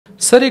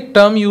سر ایک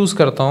term use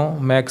کرتا ہوں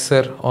میں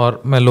اکثر اور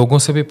میں لوگوں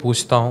سے بھی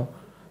پوچھتا ہوں,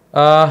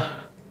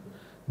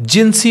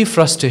 جنسی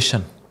frustration,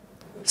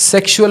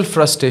 sexual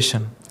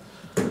frustration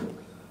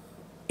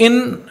in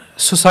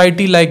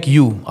society like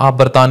you. آپ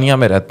برطانیہ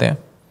میں رہتے ہیں.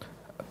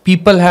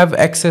 People have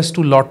access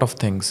to lot of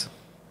things.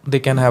 They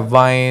can have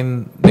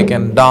wine, they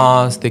can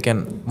dance, they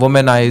can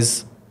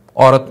وومنائز,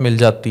 عورت مل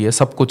جاتی ہے,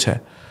 سب کچھ ہے.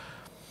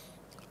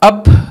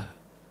 اب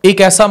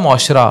ایک ایسا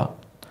معاشرہ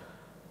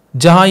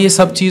جہاں یہ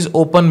سب چیز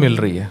اوپن مل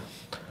رہی ہے,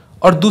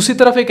 اور دوسری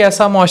طرف ایک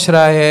ایسا معاشرہ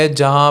ہے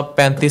جہاں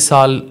 35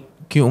 سال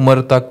کی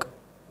عمر تک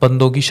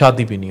بندوں کی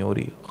شادی بھی نہیں ہو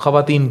رہی,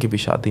 خواتین کی بھی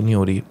شادی نہیں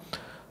ہو رہی.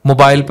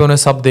 موبائل پہ انہیں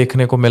سب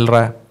دیکھنے کو مل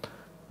رہا ہے.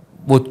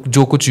 وہ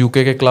جو کچھ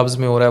UK کے کلبز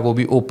میں ہو رہا ہے وہ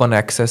بھی اوپن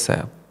ایکسیس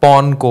ہے.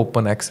 پورن کو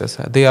اوپن ایکسیس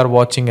ہے. They are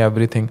watching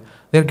every thing.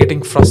 They are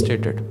getting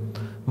frustrated.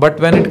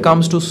 But when it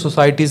comes to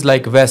societies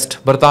like waste,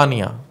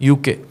 برطانیہ,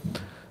 UK,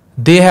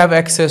 they have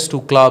access to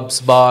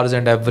clubs, bars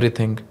and every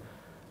thing.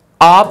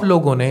 آپ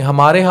لوگوں نے,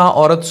 ہمارے ہاں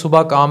عورت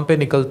صبح کام پہ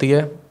نکلتی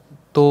ہے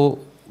تو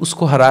اس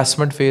کو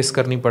ہراسمنٹ فیس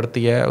کرنی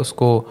پڑتی ہے, اس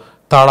کو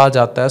تاڑا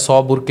جاتا ہے,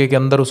 100 برقعے کے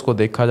اندر اس کو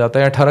دیکھا جاتا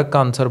ہے, یا ٹھرک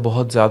کا عنصر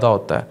بہت زیادہ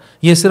ہوتا ہے.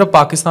 یہ صرف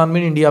پاکستان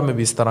میں, انڈیا میں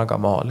بھی اس طرح کا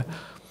ماحول ہے.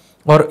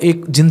 اور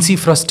ایک جنسی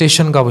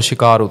فرسٹریشن کا وہ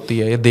شکار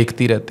ہوتی ہے, یہ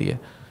دیکھتی رہتی ہے.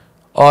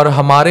 اور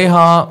ہمارے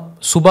ہاں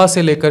صبح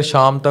سے لے کر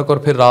شام تک اور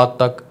پھر رات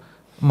تک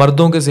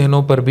مردوں کے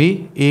ذہنوں پر بھی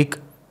ایک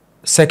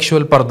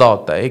سیکشول پردہ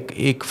ہوتا ہے,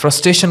 ایک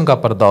فرسٹریشن کا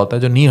پردہ ہوتا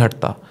ہے جو نہیں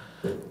ہٹتا.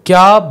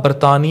 کیا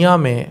برطانیہ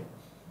میں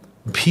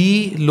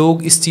بھی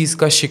لوگ اس چیز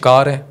کا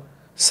شکار ہیں؟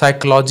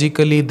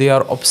 Psychologically they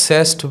are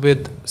obsessed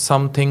with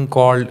something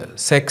called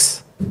sex.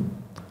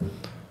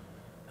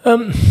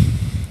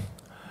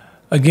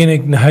 Again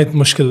ایک نہایت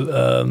مشکل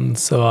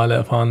سوال ہے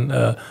عفان.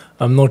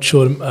 I'm not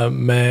sure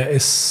میں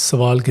اس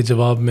سوال کے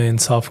جواب میں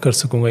انصاف کر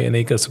سکوں گا یا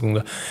نہیں کر سکوں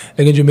گا.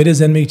 لیکن جو میرے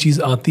ذہن میں ایک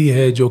چیز آتی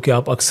ہے جو کہ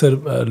آپ اکثر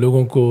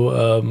لوگوں کو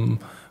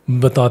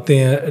بتاتے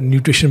ہیں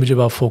نیوٹریشن میں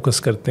جب آپ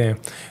فوکس کرتے ہیں,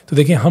 تو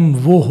دیکھیں ہم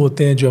وہ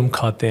ہوتے ہیں جو ہم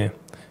کھاتے ہیں,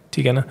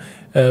 ٹھیک ہے نا.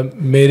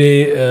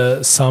 میرے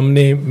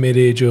سامنے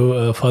میرے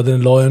جو فادر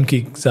ان لا ہیں, ان کی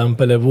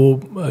اگزامپل ہے, وہ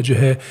جو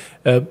ہے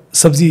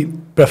سبزی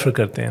پریفر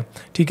کرتے ہیں,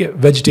 ٹھیک ہے,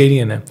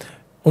 ویجیٹیرین ہے.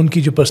 ان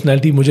کی جو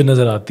پرسنالٹی مجھے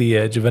نظر آتی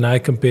ہے, جو when I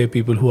compare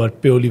people who are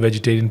purely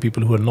vegetarian,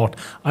 people who are not,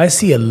 I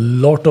C a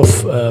lot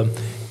of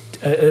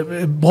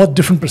بہت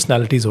ڈفرینٹ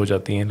پرسنالٹیز ہو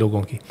جاتی ہیں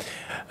لوگوں کی.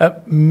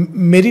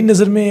 میری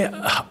نظر میں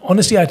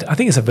honestly I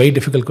think it's a very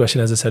difficult question.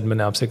 As a sad, میں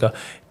نے آپ سے کہا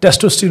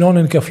ٹیسٹوسٹیرون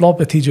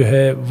انکیفالوپیتھی جو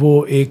ہے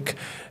وہ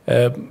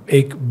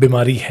ایک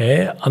بیماری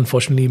ہے.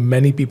 Unfortunately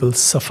many people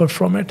suffer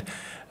from it.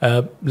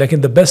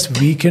 لیکن the best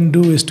we can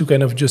do is to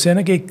kind of, جو ہے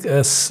نا کہ ایک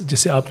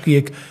جیسے آپ کی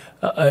ایک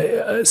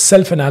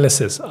self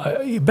analysis,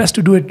 best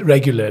to do it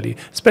regularly.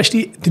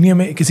 Especially دنیا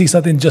میں کسی کے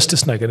ساتھ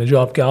انجسٹس نہ کریں. جو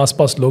آپ کے آس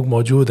پاس لوگ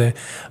موجود ہیں,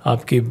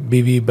 آپ کے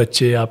بیوی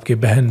بچے, آپ کے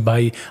بہن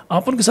بھائی,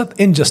 آپ ان کے ساتھ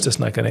انجسٹس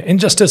نہ کریں.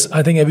 Injustice,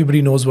 I think every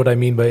body knows what I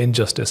mean by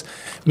injustice.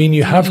 Main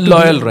you have to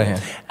loyal رہیں.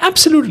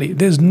 Absolutely,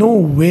 there is no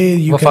way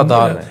you can.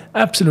 وفادار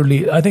ہیں. Absolutely,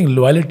 I think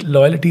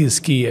loyalty is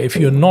key. If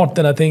you're not,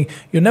 then I think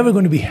you're never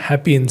going to be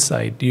happy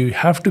inside. You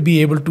have to be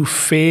able to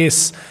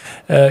face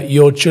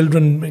your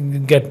children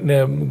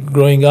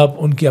growing up.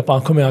 ان کی آپ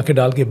آنکھوں میں آنکھیں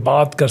ڈال کے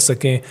بات کر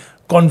سکیں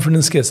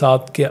کانفیڈنس کے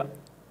ساتھ کہ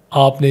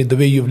آپ نے the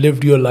way you've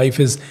lived your life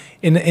is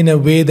in a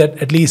way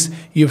that at least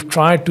you've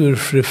tried to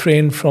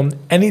refrain from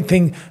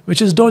anything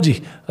which is dodgy,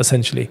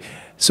 essentially.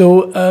 So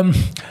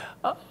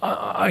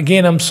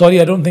again, I'm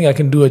sorry, I don't think I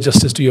can do a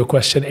justice to your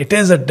question. It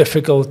is a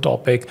difficult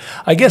topic.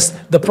 I guess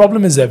the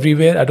problem is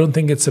everywhere. I don't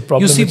think it's a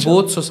problem. You see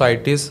both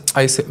societies.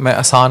 میں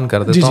آسان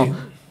کر دیتا ہوں.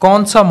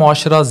 کون سا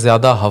معاشرہ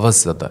زیادہ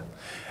ہوس زدہ ہے؟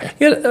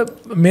 یار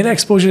میرا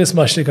ایکسپوجر اس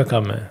معاشرے کا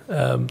کم ہے,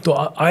 تو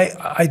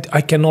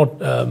I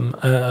cannot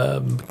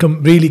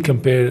really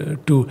compare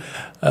to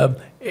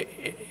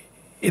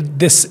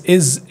this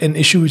is an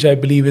issue which I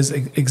believe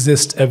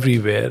exists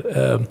everywhere.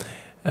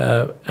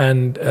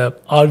 And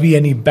are we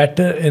any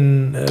better in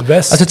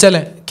West? اچھا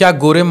چلیں, کیا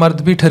گورے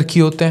مرد بھی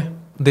ٹھرکی ہوتے ہیں؟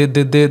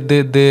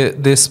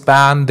 they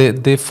span,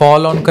 they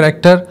fall on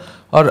character,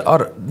 اور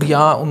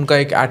یہاں ان کا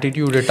ایک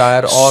ایٹیٹیوڈ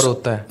اٹائر اور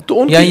ہوتا ہے,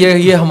 تو یا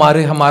یہ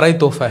ہمارا ہی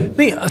تحفہ ہے؟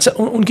 نہیں, اچھا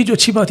ان کی جو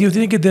اچھی بات یہ ہوتی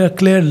ہے کہ دیر آر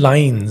کلیئر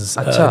لائنز.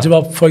 جب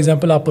آپ فار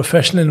ایگزامپل آپ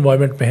پروفیشنل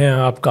انوائرمنٹ میں ہیں,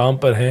 آپ کام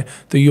پر ہیں,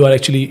 تو you are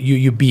actually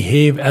you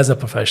behave as a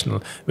professional.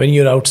 When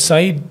you are out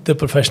side the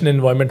professional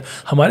environment,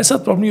 ہمارے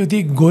ساتھ پرابلم یہ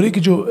ہوتی ہے گورے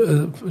کی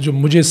جو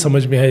مجھے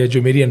سمجھ میں ہے یا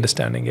جو میری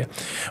انڈرسٹینڈنگ ہے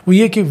وہ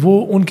یہ کہ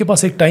وہ ان کے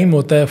پاس ایک ٹائم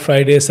ہوتا ہے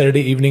Friday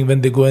Saturday evening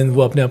when they go and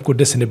وہ اپنے آپ کو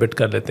ڈس انہبٹ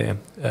کر لیتے ہیں.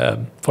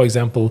 فار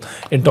ایگزامپل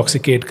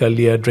انٹاکسیکیٹ کر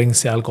لیا, drinks,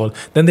 alcohol,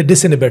 then they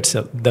disinhibit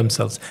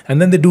themselves,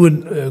 and then they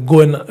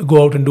go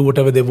out and do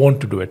whatever they want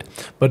to do it.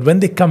 But when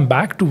they come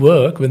back to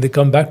work, when they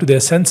come back to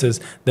their senses,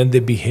 then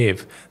they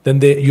behave. Then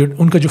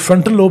unka jo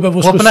frontal lobe hai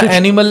wo apna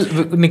animal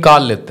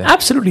nikal lete hain.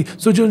 Absolutely.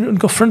 So jo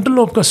unka frontal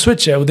lobe ka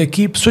switch hai, they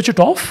switch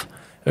it off.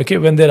 Okay,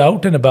 when they're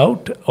out and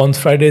about on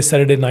Friday,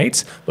 Saturday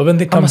nights, but when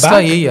they come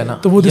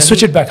back, تو وہ they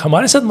switch it back.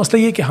 ہمارے ساتھ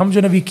مسئلہ یہ کہ ہم جو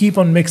ہے نا we keep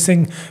on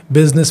mixing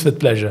business with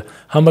pleasure.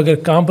 ہم اگر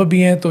کام پر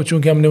بھی ہیں تو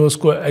چونکہ ہم نے اس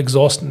کو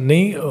exhaust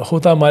نہیں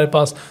ہوتا ہمارے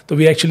پاس, تو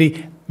we actually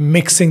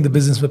mixing the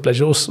business with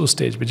pleasure उस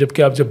स्टेज पे,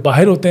 जबकि आप जब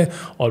बाहर होते हैं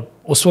और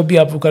उस वक्त भी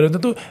आप वो कर रहे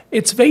होते हैं, तो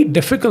it's very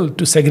difficult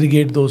to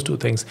segregate those two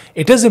things.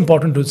 It is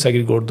important to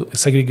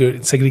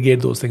segregate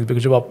those things,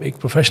 because जब आप एक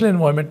प्रोफेशनल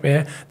एनवायरनमेंट में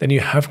हैं then you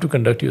have to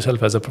conduct your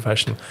self as a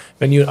professional.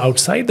 When you are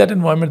outside that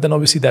environment then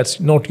obviously that's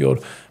not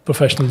your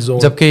professional zone.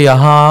 जबकि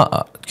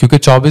यहाँ क्योंकि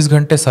 24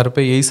 घंटे sir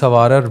पे यही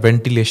सवार है और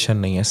वेंटिलेशन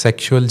नहीं है,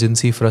 सेक्शुअल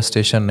जिनसी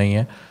फ्रस्ट्रेशन नहीं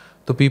है,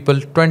 तो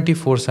people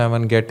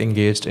 24/7 gate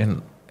engaged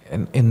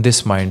in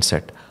this mind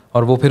set,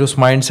 और वो फिर उस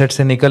माइंड सेट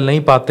से निकल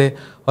नहीं पाते.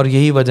 और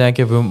यही वजह है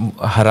कि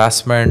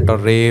हरासमेंट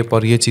और रेप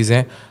और ये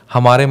चीज़ें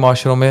हमारे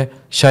माशरों में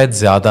शायद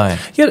ज़्यादा हैं.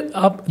 यार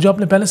आप जो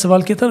आपने पहले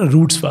सवाल किया था ना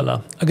रूट्स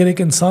वाला, अगर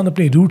एक इंसान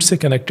अपनी रूट से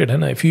कनेक्टेड है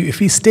ना, if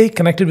you stay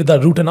connected with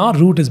our root, and our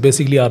root is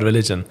basically our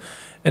religion,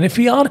 and if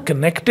we are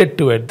connected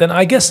to it then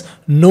I guess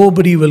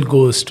nobody will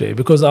go astray,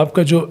 because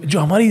आपका जो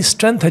हमारी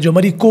strength है, जो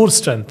हमारी core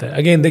strength है,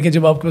 again देखिए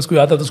जब आपके पास कोई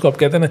आता है तो उसको आप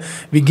कहते हैं ना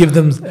we give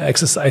them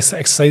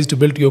exercise to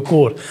build your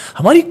core.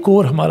 हमारी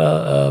core हमारा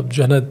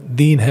जो है ना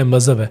दीन है,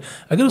 मज़हब है,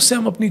 अगर उससे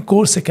हम अपनी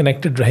core से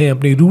connected रहें,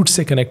 अपनी root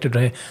से connected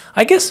रहें,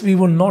 I guess we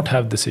will not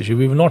have this issue,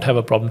 we will not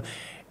have a problem.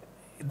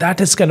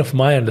 That is kind of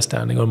my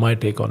understanding or my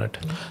take on it.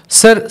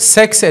 Sir,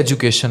 sex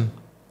education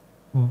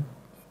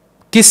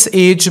किस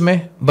as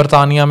में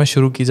बरतानिया में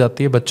शुरू की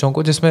जाती है बच्चों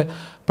को, जिसमें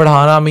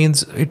पढ़ाना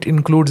मीन्स इट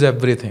इंक्लूड्स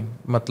एवरीथिंग,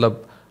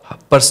 मतलब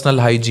पर्सनल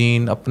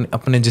हाइजीन,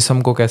 अपने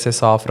जिस्म को कैसे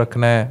साफ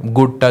रखना है,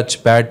 good touch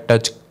bad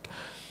touch,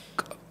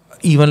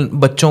 even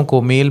बच्चों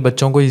को, मेल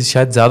बच्चों को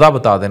शायद ज़्यादा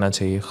बता देना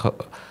चाहिए.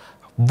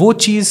 वो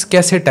चीज़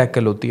कैसे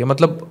टैकल होती है?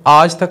 मतलब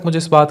आज तक मुझे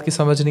इस बात की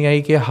समझ नहीं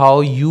आई कि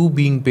हाउ यू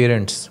बीइंग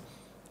पेरेंट्स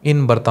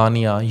इन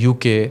बरतानिया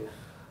UK,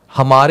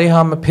 हमारे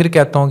यहाँ मैं फिर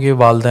कहता हूँ कि ये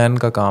वालदैन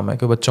का काम है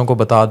कि बच्चों को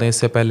बता दें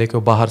इससे पहले कि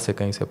वो बाहर से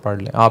कहीं से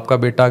पढ़ लें. आपका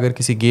बेटा अगर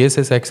किसी गे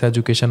से सेक्स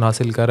एजुकेशन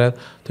हासिल कर रहा है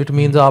तो इट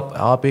मीन्स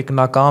आप एक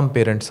नाकाम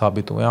पेरेंट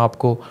साबित हुए.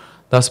 आपको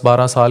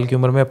 10-12 साल की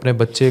उम्र में अपने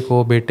बच्चे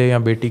को, बेटे या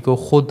बेटी को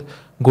खुद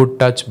good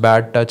touch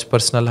bad touch,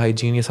 personal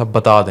hygiene ये सब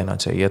बता देना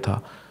चाहिए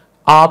था.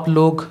 आप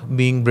लोग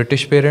बीइंग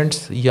ब्रिटिश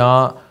पेरेंट्स या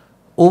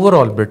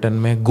ओवरऑल ब्रिटेन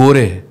में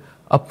गोरे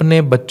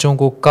अपने बच्चों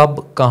को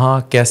कब,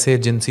 कहाँ, कैसे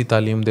जिनसी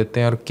तालीम देते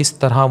हैं और किस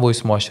तरह वो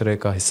इस माशरे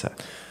का हिस्सा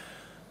है?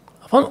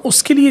 हाँ,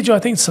 उसके लिए जो आई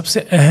थिंक सबसे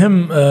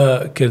अहम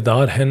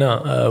किरदार है ना,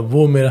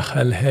 वो मेरा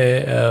ख्याल है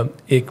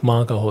एक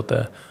माँ का होता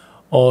है.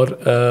 और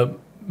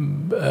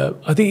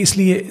आई थिंक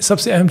इसलिए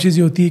सबसे अहम चीज़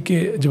ये होती है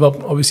कि जब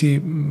आप ऑब्वियसली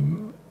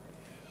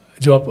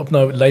जब आप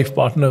अपना लाइफ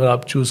पार्टनर अगर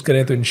आप चूज़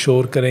करें तो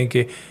इंश्योर करें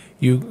कि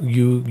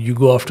you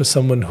go after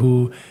someone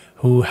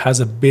who has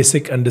a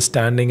basic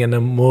understanding and a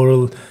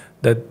moral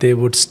that they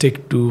would stick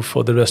to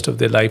for the rest of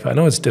their life. I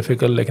know it's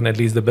difficult, like, and at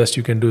least the best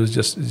you can do is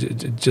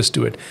just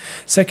do it.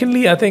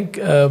 Secondly, I think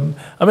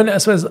I mean,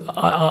 as far as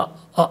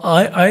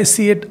I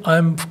see it,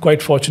 I'm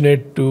quite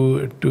fortunate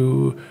to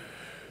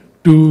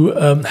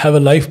have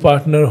a life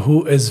partner who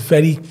is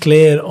very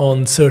clear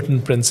on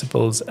certain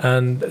principles,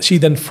 and she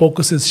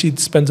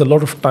spends a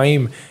lot of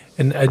time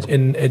in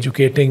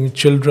educating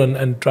children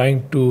and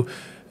trying to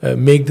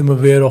make them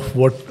aware of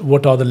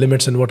what are the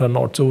limits and what are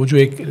not. So जो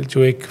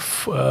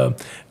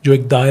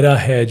एक दायरा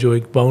है, जो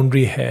एक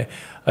boundary है,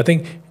 I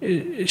think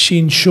she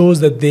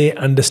ensures that they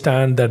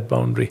understand that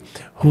boundary,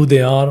 who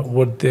they are,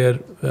 what their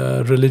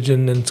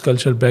religion and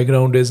cultural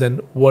background is,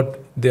 and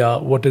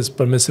what is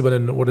permissible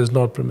and what is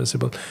not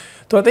permissible.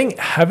 So I think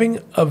having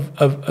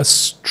a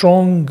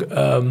strong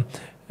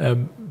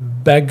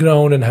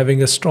background and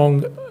having a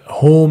strong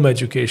home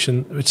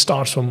education, which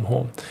starts from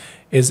home,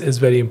 is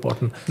very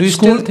important. Do you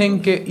still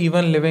think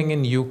even living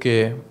in UK,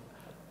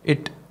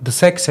 the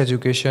sex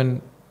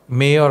education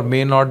may or may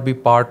not be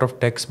part of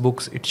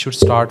textbooks? It should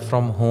start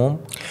from home,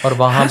 और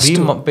वहाँ भी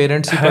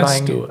parents ही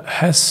पढ़ाएंगे.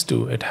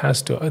 It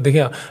has to.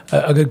 देखिए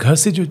अगर घर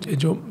से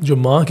जो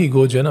माँ की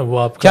गोद है ना, वो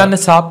आपका क्या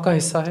निसाब का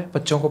हिस्सा है?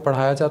 बच्चों को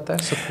पढ़ाया जाता है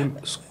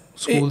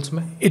स्कूल्स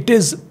में?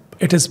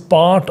 It is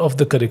part of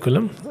the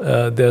curriculum.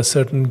 There are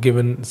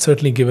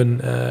certainly given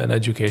an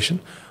education.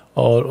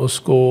 और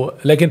उसको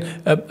लेकिन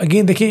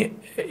अगेन देखिए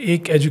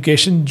एक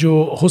एजुकेशन जो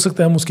हो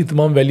सकता है हम उसकी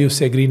तमाम वैल्यूज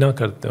से एग्री ना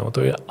करते हो,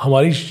 तो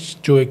हमारी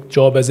जो एक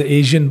जॉब एज ए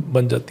एशियन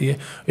बन जाती है,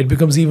 it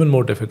becomes even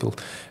more difficult,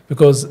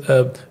 because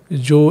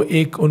जो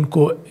एक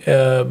उनको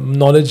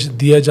नॉलेज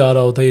दिया जा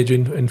रहा होता है, जो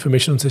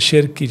इन्फॉर्मेशन उनसे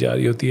शेयर की जा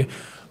रही होती है,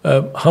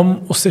 हम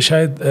उससे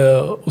शायद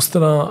उस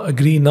तरह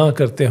एग्री ना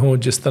करते हों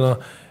जिस तरह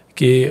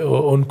कि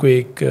उनको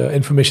एक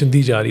इन्फॉर्मेशन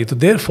दी जा रही है. तो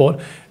देयरफॉर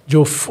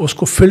जो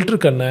उसको फ़िल्टर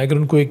करना है, अगर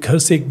उनको एक घर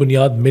से एक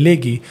बुनियाद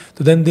मिलेगी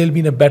तो then they will be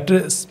in a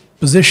better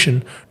position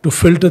to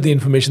filter the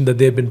information that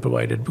they've been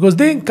provided, because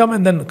they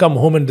come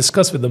home and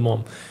discuss with the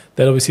mom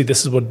that obviously this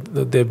is what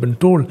they've been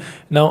told.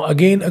 Now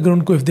again, agar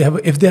unko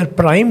if they are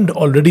primed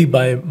already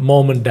by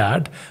mom and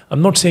dad,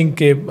 I'm not saying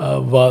ke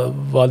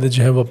walid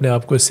jo hai wo apne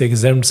aap ko isse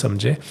exempt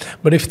samjhe,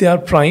 but if they are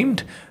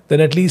primed,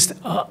 then at least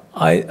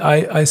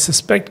I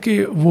suspect کہ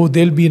وہ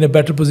they'll be in a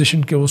better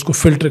position کہ وہ اس کو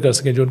filter کر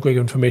سکیں جو ان کو ایک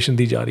انفارمیشن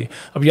دی جا رہی ہے.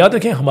 اب یاد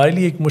رکھیں ہمارے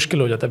لیے ایک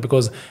مشکل ہو جاتا ہے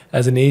بیکاز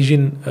ایز این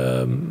ایشین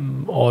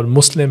اور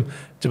مسلم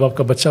جب آپ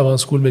کا بچہ وہاں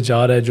اسکول میں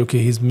جا رہا ہے جو کہ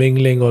ہی از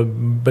منگلنگ اور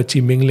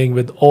بچی mingling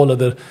with all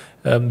other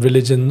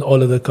religion,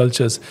 all other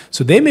cultures,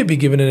 so they may be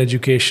given an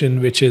education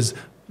which is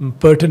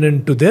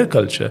pertinent to their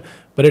culture,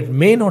 but it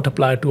may not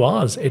apply to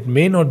ours. It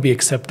may not be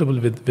acceptable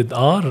with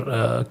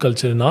our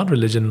culture and our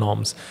religion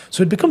norms.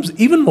 So it becomes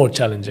even more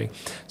challenging.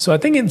 So I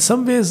think in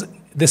some ways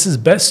this is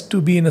best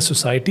to be in a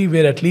society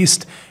where at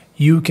least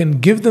you can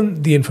give them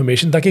the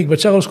information تاکہ ایک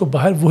بچہ اگر اس کو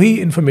باہر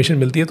وہی information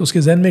ملتی ہے تو اس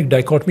کے ذہن میں ایک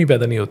ڈائکاٹمی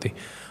پیدا نہیں ہوتی.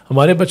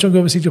 ہمارے بچوں کی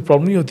اوبیسلی جو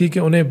پرابلم یہ ہوتی ہے کہ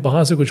انہیں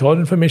وہاں سے کچھ اور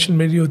انفارمیشن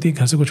مل رہی ہوتی ہے,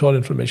 گھر سے کچھ اور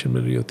انفارمیشن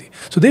مل رہی ہوتی ہے.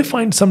 سو they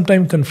find some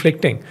time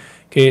conflicting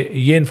کہ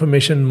یہ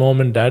information mom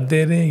and did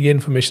they رہے ہیں, یہ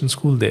انفارمیشن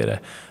اسکول دے رہا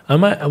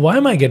ہے. Y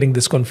M I getting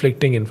this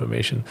conflicting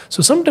information?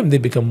 So some time they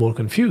become more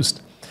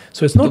confused.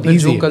 So it's not easy.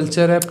 جو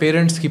کلچر ہے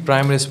parents کی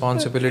پرائم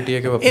رسپانسبلٹی ہے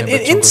کہ وہ اپنے بچوں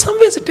کو in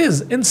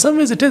some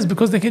ways it is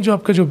because دیکھیں جو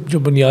آپ کا جو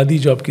بنیادی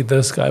جو آپ کی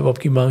درس کا ہے وہ آپ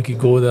کی ماں کی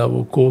گود ہے,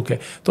 وہ کوک ہے,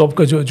 تو آپ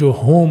کا جو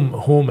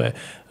ہوم ہے.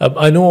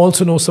 I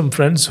also know some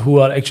friends who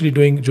are actually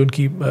doing جو ان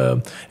کی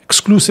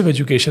exclusive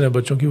education ہے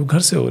بچوں کی وہ گھر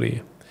سے ہو رہی ہے,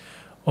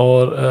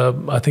 اور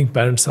I think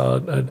parents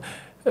are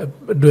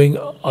doing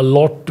a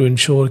lot to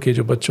ensure کہ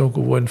جو بچوں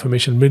کو وہ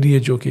انفارمیشن مل رہی ہے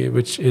جو کہ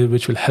which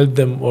will help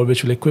them or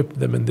which will equip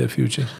them in their future.